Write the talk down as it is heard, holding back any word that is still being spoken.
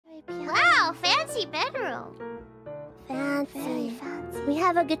fancy bedroom. Fancy. Very fancy. We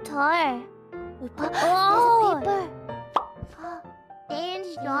have a guitar. We put Oh! there's a paper.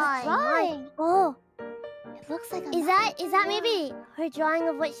 Dan's drawing. drawing. Oh, It looks like a is map. that maybe her drawing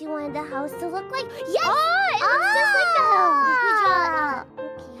of what she wanted the house to look like? Yes! Oh, it looks just like the house.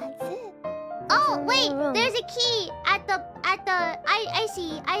 That's it. Oh, wait, room. there's a key at the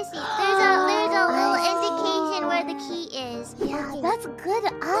I see. There's a little I indication where the key is. Yeah, Okay. that's good.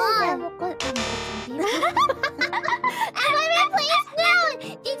 Am I replaced now?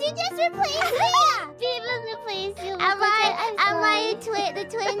 Did you just replace me? People replace you. Am I sorry. the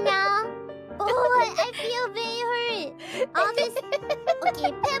twin now? Oh, I feel very hurt. All this.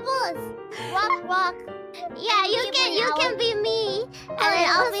 Okay, pebbles. Rock. Yeah, you can be me, and then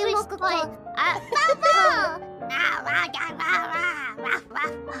I'll be Mococo. Papa!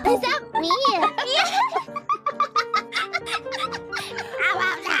 Is that me?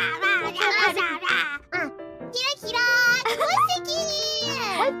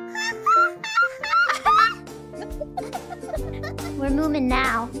 We're moving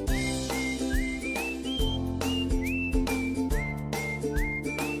now.